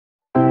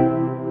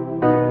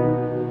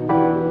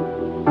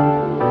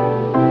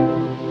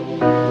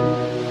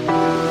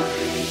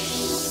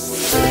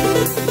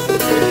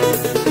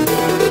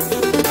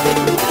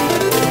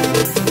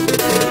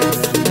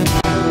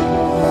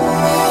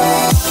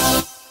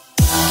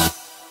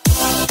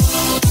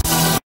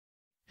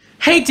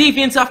Hey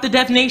deviants of the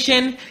Dev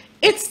Nation,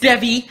 it's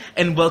Devi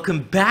and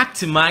welcome back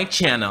to my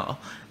channel.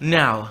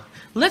 Now,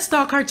 let's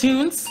talk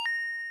cartoons.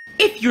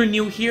 If you're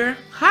new here,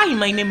 hi,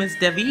 my name is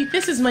Devi.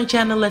 This is my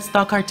channel Let's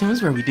Talk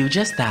Cartoons where we do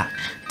just that,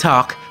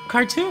 talk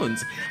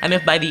cartoons. And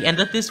if by the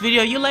end of this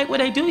video you like what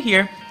I do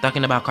here,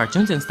 talking about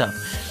cartoons and stuff,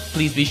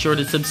 please be sure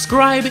to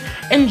subscribe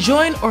and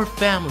join our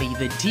family,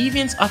 the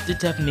Deviants of the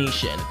Dev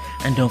Nation.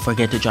 And don't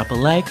forget to drop a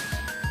like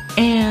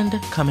and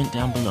comment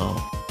down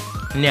below.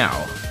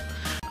 Now,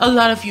 a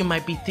lot of you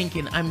might be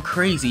thinking I'm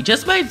crazy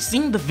just by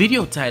seeing the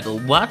video title.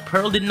 What?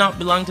 Pearl did not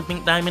belong to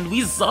Pink Diamond?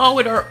 We saw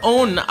with our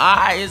own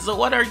eyes.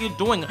 What are you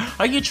doing?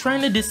 Are you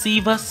trying to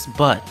deceive us?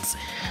 But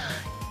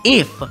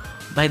if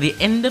by the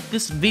end of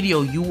this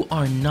video you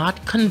are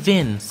not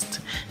convinced,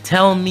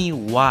 tell me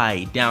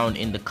why down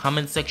in the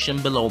comment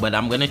section below. But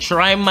I'm gonna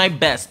try my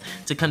best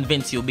to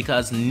convince you,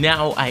 because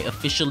now I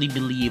officially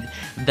believe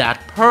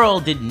that Pearl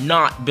did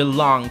not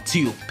belong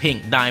to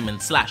Pink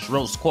Diamond /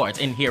 Rose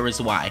Quartz, and here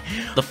is why.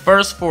 The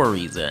first 4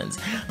 reasons.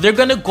 They're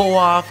gonna go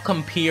off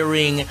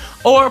comparing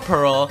our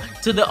Pearl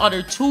to the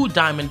other 2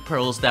 diamond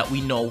pearls that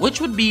we know,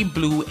 which would be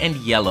blue and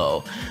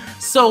yellow.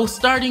 So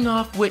starting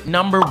off with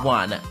number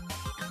 1.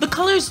 The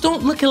colors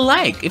don't look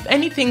alike. If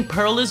anything,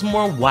 Pearl is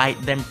more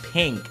white than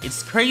pink.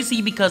 It's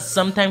crazy because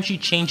sometimes she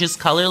changes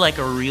color like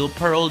a real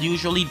Pearl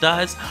usually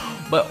does,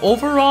 but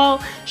overall,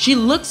 she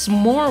looks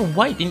more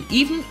white. And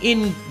even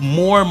in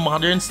more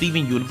modern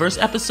Steven Universe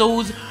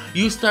episodes,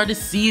 you start to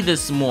see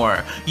this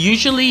more.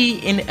 Usually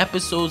in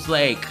episodes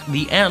like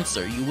The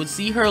Answer, you would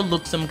see her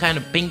look some kind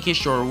of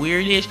pinkish or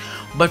weirdish,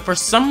 but for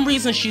some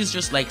reason she's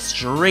just like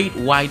straight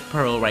white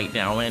Pearl right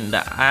now, and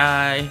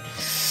I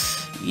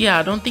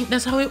don't think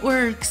that's how it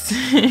works.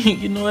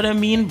 You know what I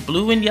mean?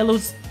 Blue and yellow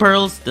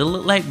pearls still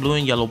look like blue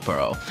and yellow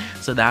pearl.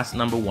 So that's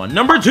number 1.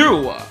 Number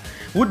 2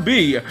 would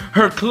be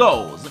her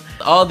clothes.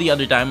 All the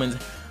other diamonds,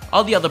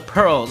 all the other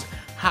pearls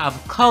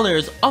have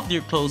colors of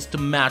their clothes to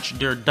match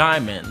their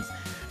diamonds.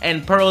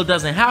 And Pearl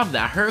doesn't have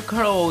that. Her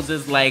clothes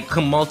is like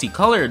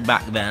multicolored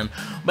back then.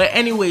 But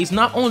anyways,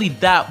 not only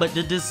that, but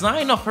the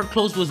design of her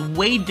clothes was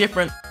way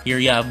different. Here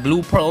you have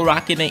blue Pearl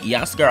rocking it.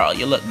 Yes, girl,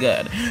 you look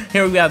good.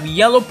 Here we have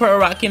yellow Pearl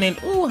rocking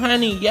it. Ooh,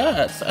 honey,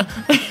 yes.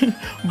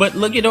 But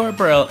look at our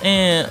Pearl.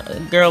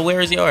 Girl,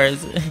 where's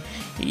yours?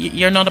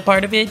 You're not a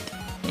part of it?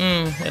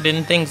 I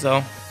didn't think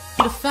so.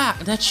 The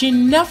fact that she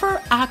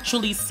never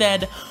actually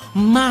said,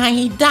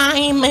 "my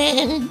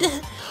diamond,"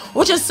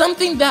 which is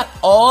something that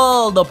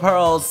all the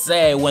pearls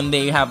say when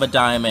they have a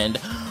diamond.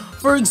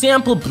 For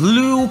example,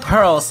 blue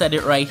Pearl said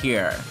it right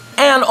here.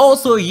 And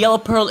also, yellow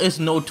Pearl is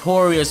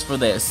notorious for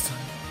this.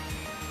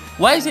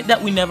 Why is it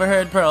that we never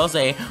heard Pearl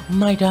say,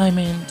 "my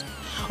diamond,"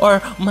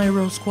 or "my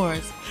rose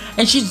quartz"?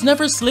 And she's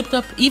never slipped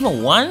up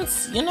even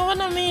once? You know what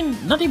I mean?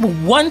 Not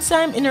even one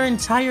time in her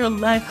entire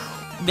life.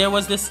 There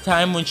was this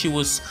time when she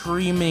was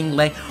screaming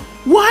like,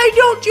 "Why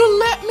don't you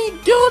let me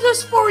do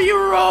this for you,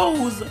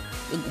 Rose?"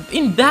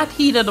 In that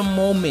heat of the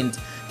moment,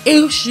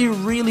 if she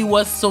really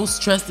was so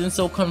stressed and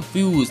so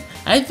confused,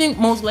 I think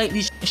most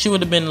likely she would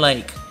have been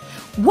like,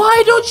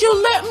 "Why don't you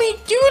let me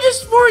do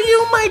this for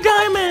you, my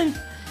diamond?"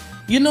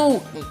 You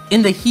know,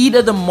 in the heat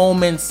of the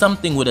moment,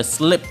 something would have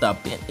slipped up.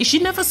 She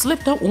never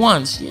slipped up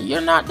once.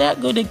 You're not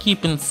that good at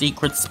keeping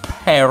secrets,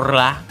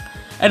 Perla.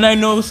 And I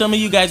know some of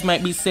you guys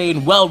might be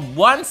saying, well,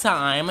 one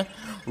time,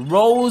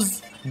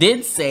 Rose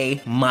did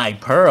say "my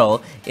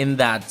Pearl" in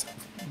that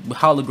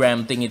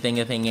hologram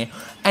thingy,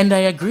 and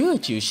I agree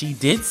with you, she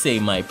did say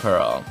 "my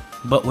Pearl,"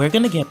 but we're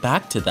gonna get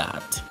back to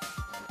that.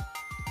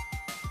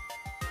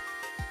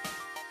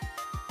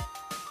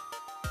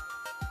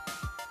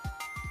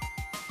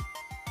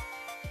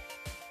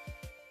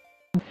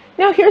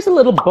 Now here's a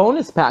little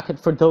bonus packet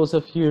for those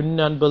of you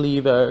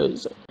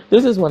non-believers.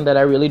 This is one that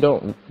I really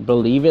don't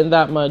believe in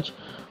that much,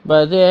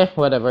 but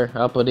whatever,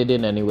 I'll put it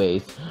in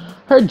anyways.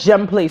 Her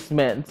gem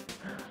placement.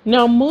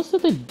 Now most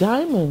of the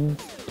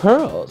diamonds,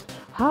 pearls,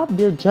 have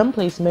their gem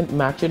placement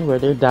matching where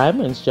their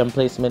diamonds gem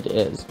placement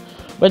is.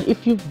 But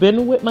if you've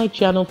been with my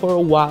channel for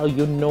a while,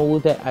 you know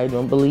that I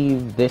don't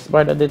believe this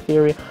part of the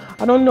theory.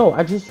 I don't know,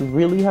 I just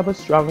really have a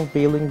strong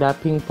feeling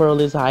that Pink Pearl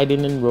is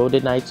hiding in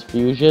Rhodonite's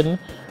fusion.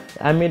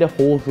 I made a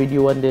whole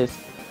video on this,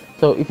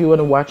 so if you want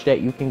to watch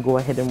that, you can go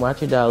ahead and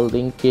watch it. I'll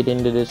link it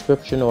in the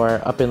description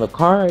or up in the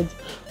cards.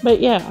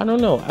 But yeah, I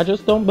don't know, I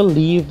just don't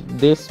believe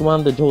this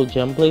one, the whole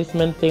gem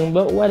placement thing,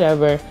 but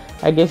whatever.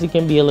 I guess it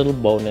can be a little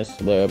bonus,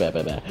 blah, blah,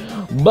 blah, blah.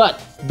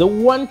 But the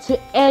one to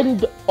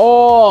end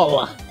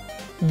all,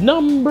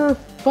 number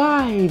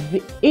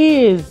 5,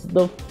 is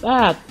the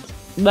fact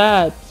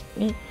that,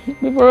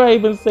 before I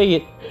even say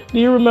it, do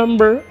you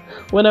remember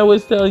when I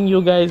was telling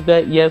you guys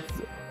that yes,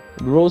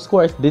 Rose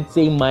Quartz did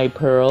say "my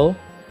Pearl"?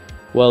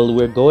 Well,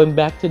 we're going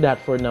back to that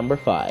for number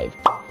 5.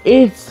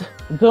 It's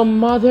the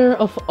mother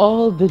of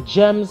all the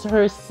gems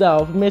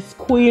herself, Miss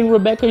Queen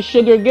Rebecca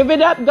Sugar. Give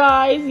it up,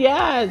 guys.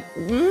 Yes.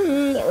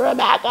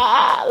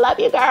 Rebecca, love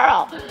you,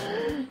 girl.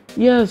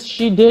 Yes,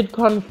 she did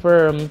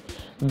confirm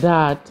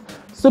that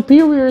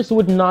superiors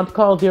would not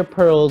call their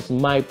pearls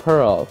 "my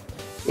Pearl."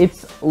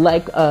 it's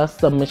like a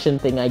submission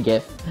thing, I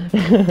guess.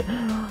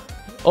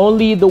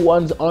 Only the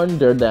ones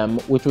under them,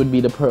 which would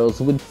be the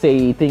pearls, would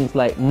say things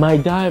like my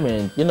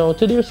diamond, you know,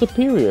 to their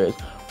superiors.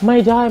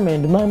 My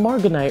diamond, my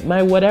morganite,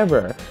 my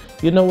whatever.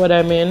 You know what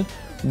I mean?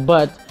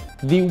 But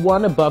the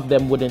one above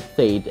them wouldn't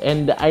say it.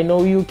 And I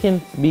know you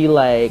can be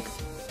like,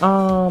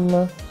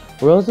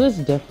 Rose was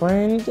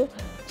different,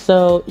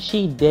 so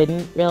she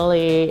didn't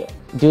really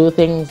do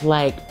things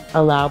like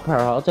allow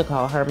Pearl to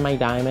call her my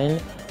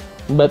diamond.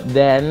 But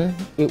then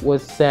it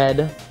was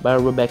said by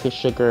Rebecca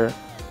Sugar.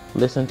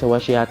 Listen to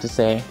what she had to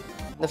say.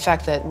 The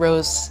fact that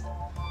Rose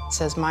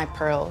says my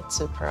pearl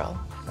to Pearl,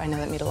 I know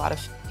that made a lot of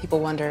people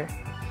wonder,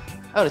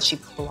 oh, did she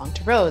belong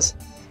to Rose?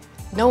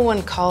 No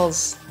one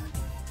calls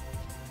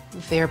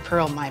their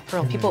pearl my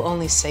pearl. People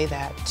only say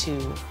that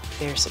to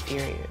their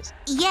superiors.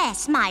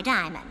 Yes, my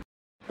diamond.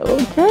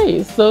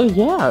 Okay, so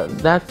yeah,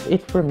 that's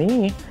it for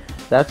me.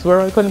 That's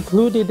where I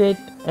concluded it.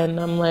 And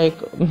I'm like,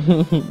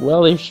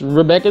 well, if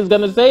Rebecca's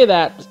gonna say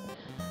that,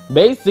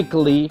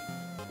 basically,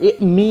 it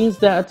means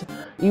that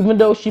even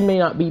though she may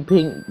not be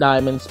Pink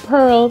Diamond's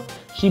pearl,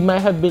 she might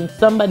have been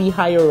somebody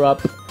higher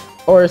up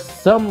or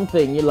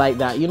something like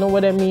that. You know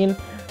what I mean?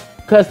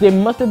 Because they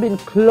must have been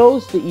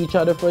close to each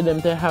other for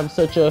them to have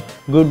such a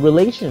good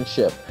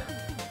relationship.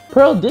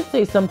 Pearl did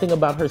say something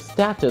about her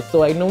status,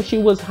 so I know she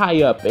was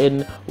high up,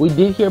 and we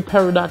did hear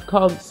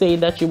Pearl.com say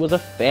that she was a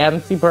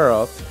fancy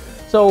pearl.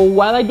 So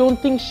while I don't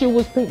think she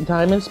was Pink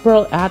Diamond's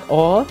pearl at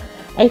all,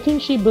 I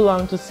think she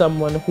belonged to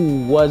someone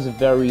who was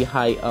very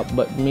high up,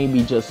 but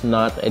maybe just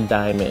not a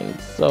diamond.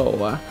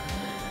 So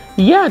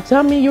yeah,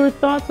 tell me your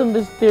thoughts on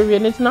this theory.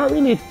 And it's not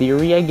really a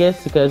theory, I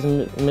guess, because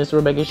Miss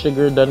Rebecca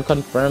Sugar done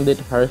confirmed it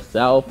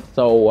herself.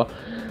 So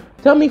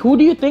tell me, who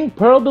do you think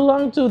Pearl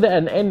belonged to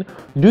then? And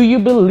do you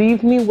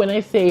believe me when I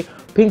say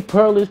Pink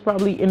Pearl is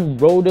probably in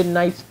Rodent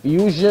Knight's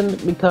fusion?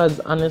 Because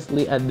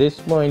honestly, at this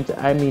point,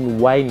 I mean,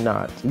 why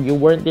not? You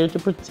weren't there to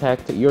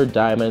protect your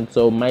diamond,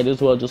 so might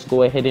as well just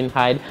go ahead and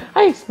hide.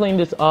 I explained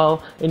this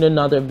all in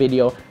another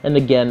video, and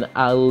again,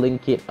 I'll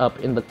link it up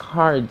in the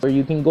cards where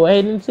you can go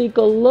ahead and take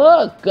a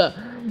look.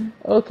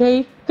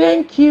 Okay,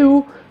 thank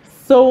you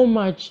so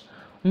much,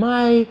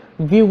 my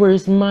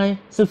viewers, my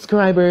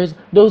subscribers,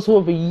 those who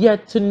have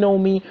yet to know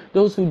me,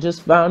 those who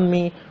just found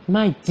me,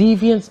 my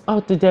deviants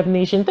out the Dev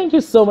Nation. Thank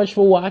you so much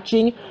for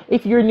watching.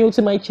 If you're new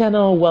to my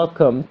channel,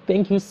 welcome.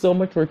 Thank you so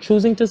much for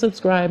choosing to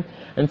subscribe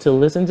and to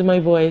listen to my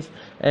voice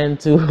and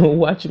to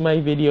watch my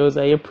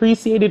videos. I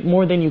appreciate it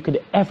more than you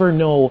could ever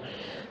know.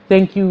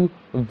 Thank you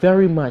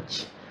very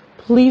much.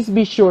 Please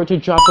be sure to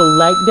drop a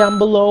like down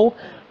below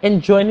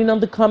and join in on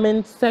the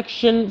comment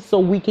section so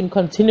we can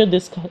continue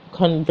this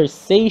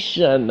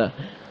conversation.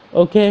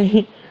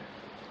 Okay?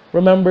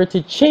 Remember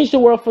to change the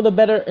world for the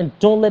better and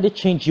don't let it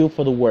change you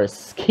for the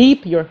worse.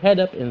 Keep your head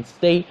up and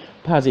stay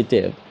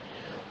positive.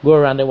 Go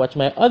around and watch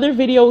my other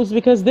videos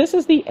because this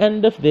is the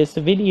end of this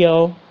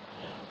video.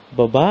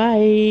 Bye-bye.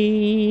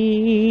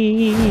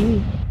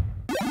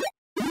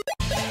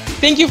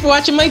 Thank you for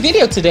watching my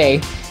video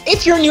today.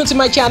 If you're new to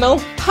my channel,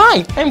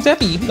 hi, I'm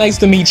Debbie. Nice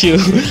to meet you.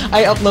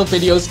 I upload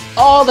videos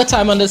all the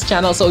time on this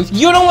channel, so if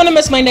you don't want to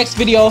miss my next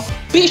video,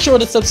 be sure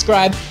to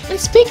subscribe. And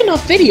speaking of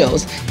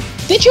videos,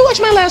 did you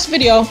watch my last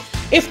video?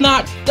 If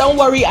not, don't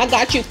worry, I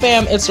got you,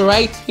 fam. It's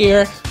right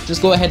here.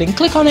 Just go ahead and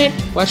click on it,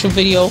 watch the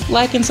video,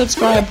 like and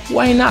subscribe.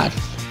 Why not?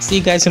 See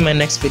you guys in my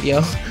next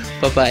video.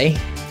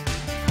 Bye-bye.